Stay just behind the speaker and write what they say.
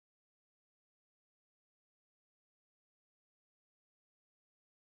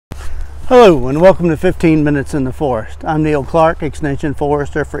Hello and welcome to 15 Minutes in the Forest. I'm Neil Clark, Extension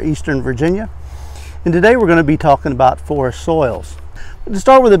Forester for Eastern Virginia, and today we're going to be talking about forest soils. To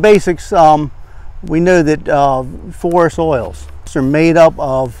start with the basics, we know that forest soils are made up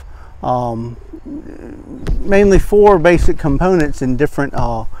of mainly four basic components in different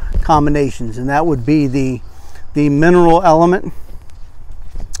combinations, and that would be the mineral element,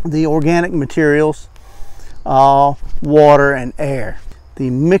 the organic materials, water, and air. The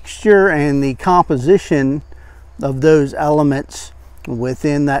mixture and the composition of those elements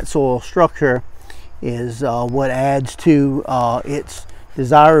within that soil structure is what adds to its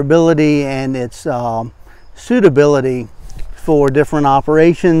desirability and its suitability for different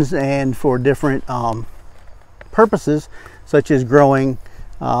operations and for different purposes, such as growing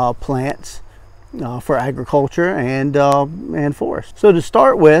plants for agriculture and forest. So to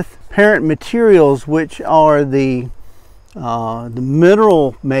start with, parent materials, which are the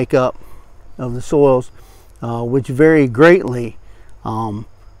mineral makeup of the soils, which vary greatly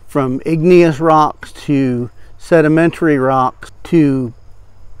from igneous rocks to sedimentary rocks to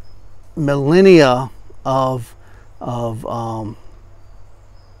millennia of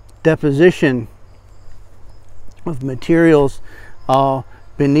deposition of materials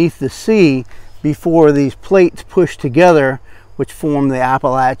beneath the sea before these plates push together, which form the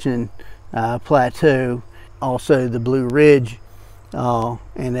Appalachian Plateau, also the Blue Ridge,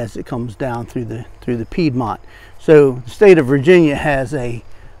 and as it comes down through the Piedmont. So the state of Virginia has a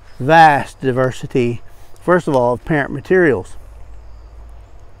vast diversity, first of all, of parent materials.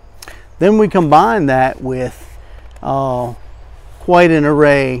 Then we combine that with quite an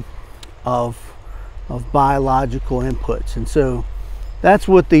array of biological inputs, and so that's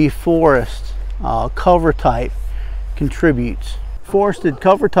what the forest cover type contributes. Forested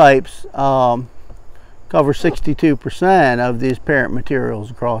cover types cover 62% of these parent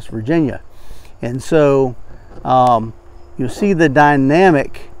materials across Virginia. And so you'll see the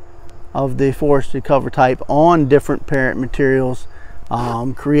dynamic of the forested cover type on different parent materials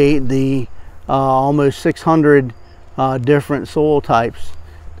create the almost 600 different soil types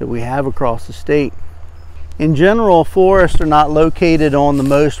that we have across the state. In general, forests are not located on the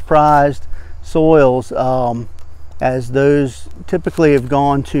most prized soils, as those typically have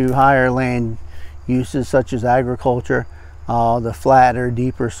gone to higher land uses such as agriculture, the flatter,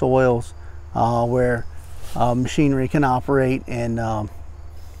 deeper soils where machinery can operate and that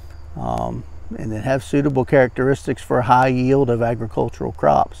have suitable characteristics for high yield of agricultural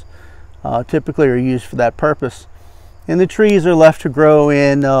crops. Typically are used for that purpose, and the trees are left to grow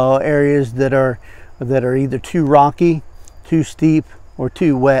in areas that are either too rocky, too steep, or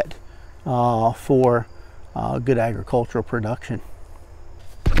too wet for good agricultural production.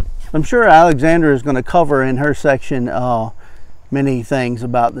 I'm sure Alexandra is going to cover in her section many things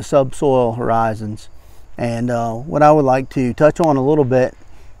about the subsoil horizons, and what I would like to touch on a little bit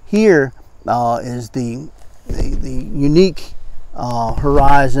here is the unique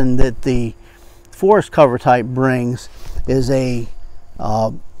horizon that the forest cover type brings is a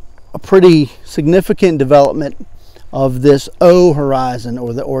pretty significant development of this O horizon,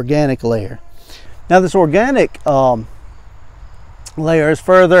 or the organic layer. Now this organic layer is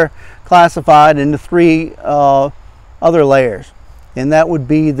further classified into three other layers, and that would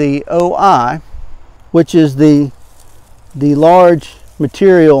be the OI, which is the large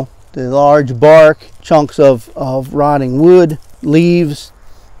material, the large bark, chunks of rotting wood, leaves,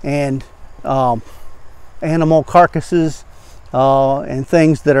 and animal carcasses and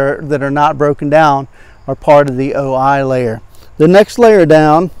things that are not broken down are part of the OI layer. The next layer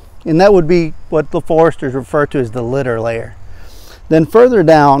down, and that would be what the foresters refer to as the litter layer. Then further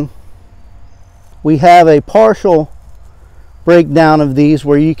down, we have a partial breakdown of these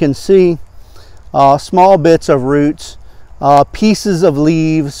where you can see small bits of roots, pieces of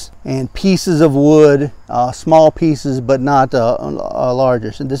leaves, and pieces of wood, small pieces but not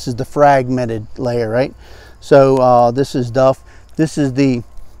larger. So this is the fragmented layer, right? So this is duff. This is the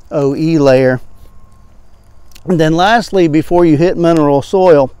OE layer. And then lastly, before you hit mineral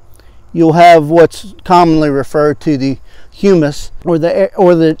soil, you'll have what's commonly referred to the humus, or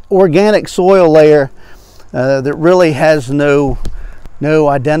the organic soil layer that really has no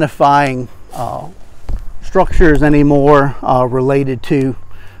identifying structures anymore related to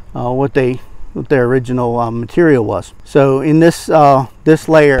what their original material was. So in this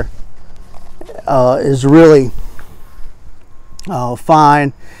layer is really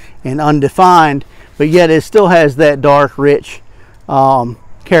fine and undefined, but yet it still has that dark, rich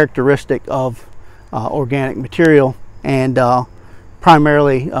characteristic of organic material, and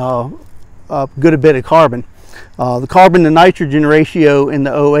primarily a good bit of carbon. The carbon to nitrogen ratio in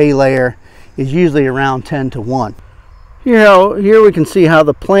the OA layer is usually around 10:1. Here we can see how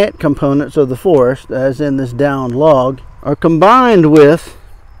the plant components of the forest, as in this downed log, are combined with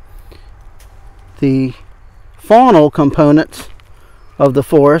the faunal components of the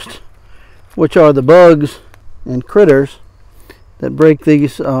forest, which are the bugs and critters that break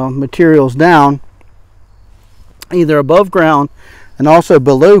these materials down, either above ground and also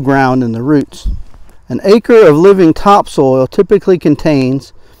below ground in the roots. An acre of living topsoil typically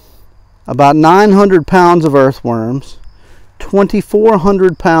contains about 900 pounds of earthworms,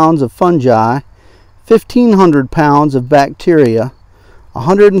 2,400 pounds of fungi, 1,500 pounds of bacteria,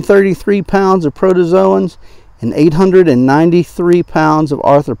 133 pounds of protozoans, and 893 pounds of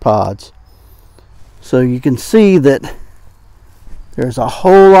arthropods. So you can see that there's a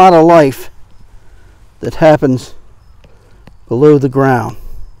whole lot of life that happens below the ground.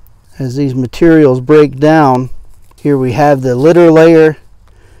 As these materials break down, here we have the litter layer,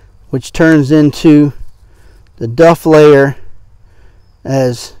 which turns into the duff layer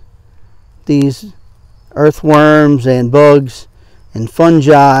as these earthworms and bugs and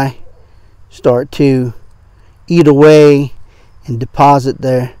fungi start to eat away and deposit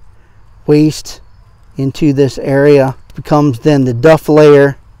their waste into this area. It becomes then the duff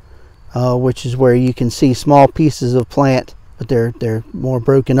layer, which is where you can see small pieces of plant, but they're more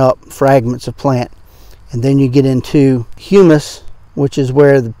broken up fragments of plant. And then you get into humus, which is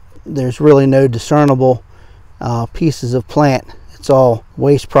where there's really no discernible pieces of plant. It's all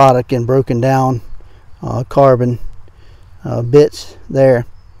waste product and broken down carbon bits there.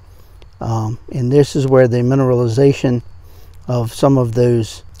 And this is where the mineralization of some of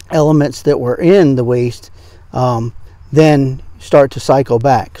those elements that were in the waste then start to cycle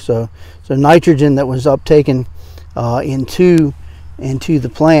back. So nitrogen that was uptaken into the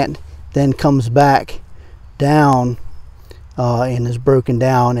plant then comes back down and is broken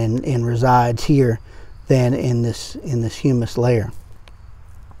down and resides here then in this humus layer.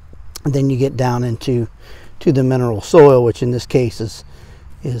 And then you get down into the mineral soil, which in this case is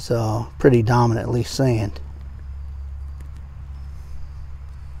pretty dominantly sand.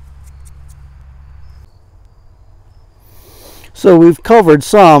 So we've covered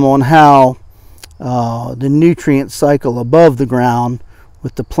some on how the nutrients cycle above the ground,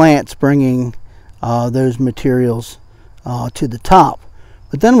 with the plants bringing those materials to the top.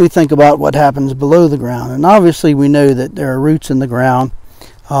 But then we think about what happens below the ground, and obviously we know that there are roots in the ground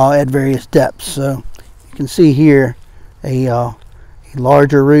at various depths. So you can see here a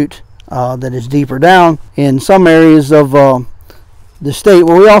larger root that is deeper down in some areas of the state.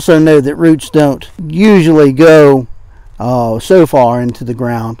 Well, we also know that roots don't usually go so far into the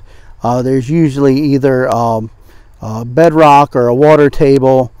ground. There's usually either bedrock or a water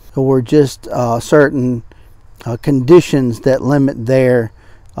table, or just certain conditions that limit their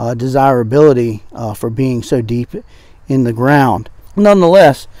desirability for being so deep in the ground.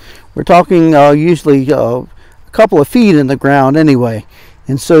 Nonetheless, we're talking usually a couple of feet in the ground anyway,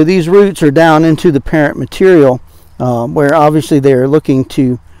 and so these roots are down into the parent material, where obviously they are looking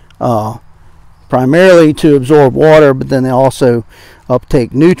to primarily to absorb water, but then they also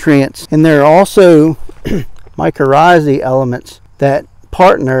uptake nutrients. And there are also mycorrhizae elements that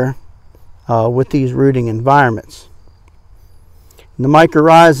partner with these rooting environments. And the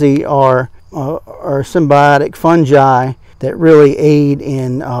mycorrhizae are symbiotic fungi that really aid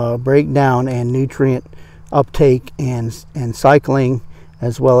in breakdown and nutrient uptake and cycling,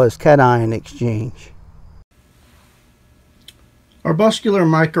 as well as cation exchange. Arbuscular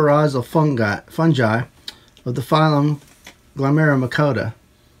mycorrhizal fungi of the phylum Glomeromycota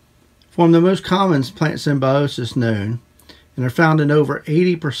form the most common plant symbiosis known and are found in over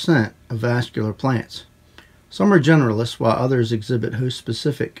 80% of vascular plants. Some are generalists, while others exhibit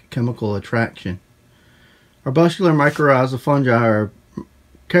host-specific chemical attraction. Arbuscular mycorrhizal fungi are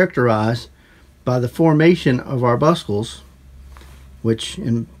characterized by the formation of arbuscles, which,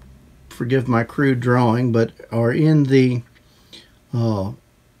 and forgive my crude drawing, but are in the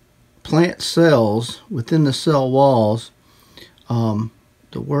plant cells within the cell walls.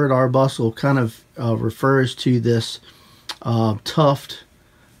 The word arbuscle kind of refers to this tuft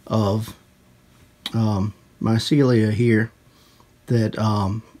of mycelia here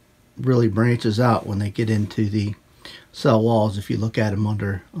that really branches out when they get into the cell walls if you look at them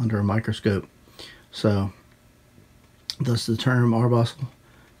under a microscope. So thus the term arbuscle.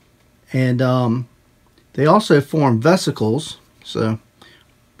 And they also form vesicles. So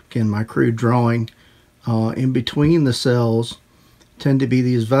again, my crude drawing, in between the cells tend to be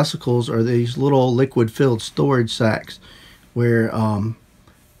these vesicles, or these little liquid filled storage sacs where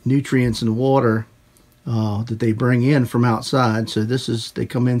nutrients and water that they bring in from outside. So they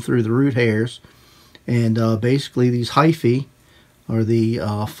come in through the root hairs, and basically these hyphae, or the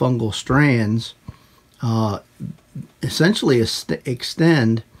fungal strands, essentially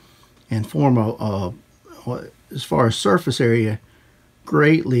extend and form as far as surface area,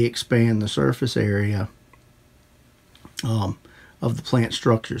 greatly expand the surface area of the plant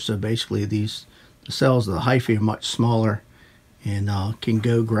structure. So basically the cells of the hyphae are much smaller and can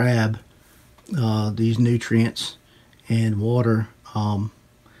go grab these nutrients and water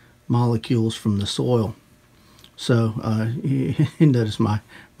molecules from the soil. So you notice my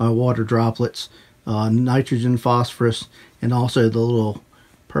water droplets, nitrogen, phosphorus, and also the little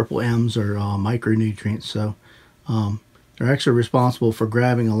purple M's are micronutrients. So they're actually responsible for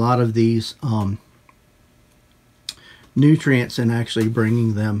grabbing a lot of these nutrients and actually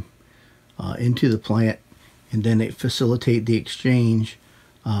bringing them into the plant, and then they facilitate the exchange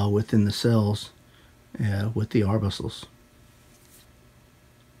within the cells with the arbuscles.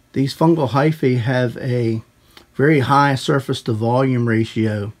 These fungal hyphae have a very high surface to volume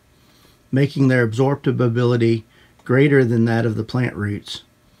ratio, making their absorptive ability greater than that of the plant roots.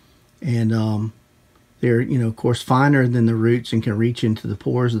 And they're, of course, finer than the roots and can reach into the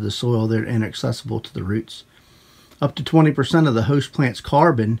pores of the soil. They're inaccessible to the roots. Up to 20% of the host plant's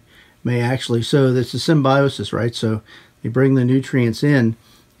carbon may actually, so that's a symbiosis, right? So they bring the nutrients in,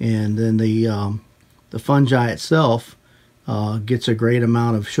 and then the fungi itself gets a great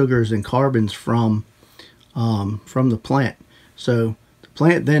amount of sugars and carbons from the plant. So the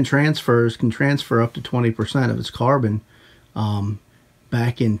plant then can transfer up to 20% of its carbon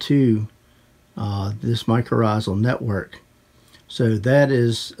back into this mycorrhizal network. So that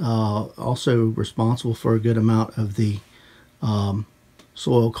is also responsible for a good amount of the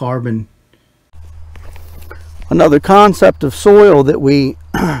soil carbon. Another concept of soil that we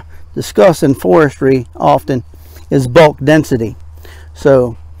discuss in forestry often is bulk density.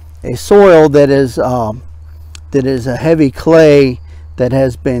 So a soil that is a heavy clay that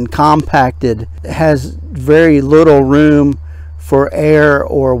has been compacted, has very little room for air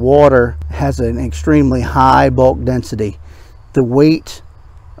or water, has an extremely high bulk density. The weight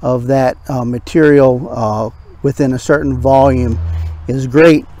of that material within a certain volume is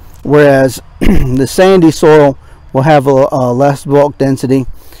great, whereas the sandy soil will have a less bulk density.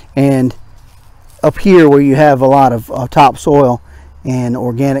 And up here where you have a lot of topsoil and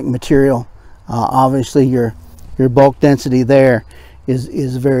organic material, obviously your bulk density there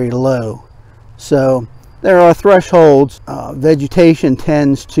is very low. So there are thresholds. Vegetation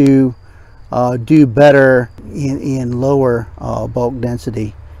tends to do better in lower bulk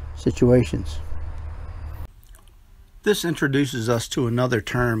density situations. This introduces us to another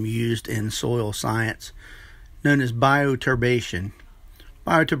term used in soil science known as bioturbation.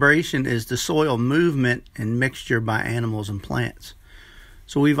 Bioturbation is the soil movement and mixture by animals and plants.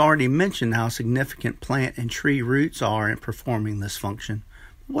 So we've already mentioned how significant plant and tree roots are in performing this function.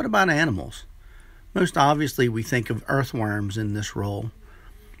 But what about animals? Most obviously we think of earthworms in this role.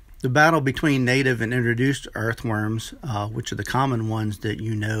 The battle between native and introduced earthworms, which are the common ones that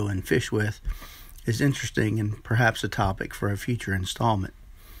you know and fish with, is interesting and perhaps a topic for a future installment.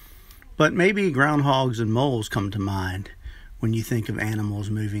 But maybe groundhogs and moles come to mind when you think of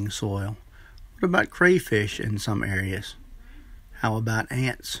animals moving soil. What about crayfish in some areas? How about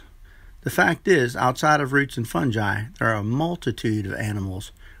ants? The fact is, outside of roots and fungi, there are a multitude of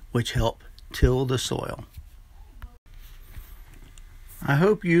animals which help till the soil. I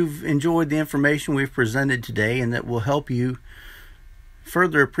hope you've enjoyed the information we've presented today, and that will help you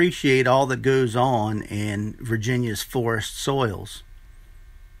further appreciate all that goes on in Virginia's forest soils.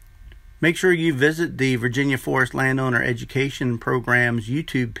 Make sure you visit the Virginia Forest Landowner Education Program's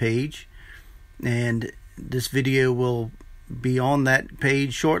YouTube page, and this video will be on that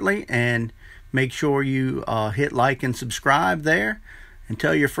page shortly. And make sure you hit like and subscribe there, and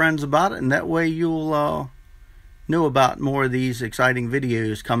tell your friends about it, and that way you'll know about more of these exciting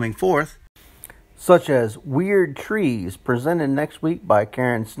videos coming forth, such as Weird Trees, presented next week by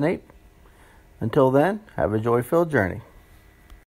Karen Snape. Until then, have a joy-filled journey.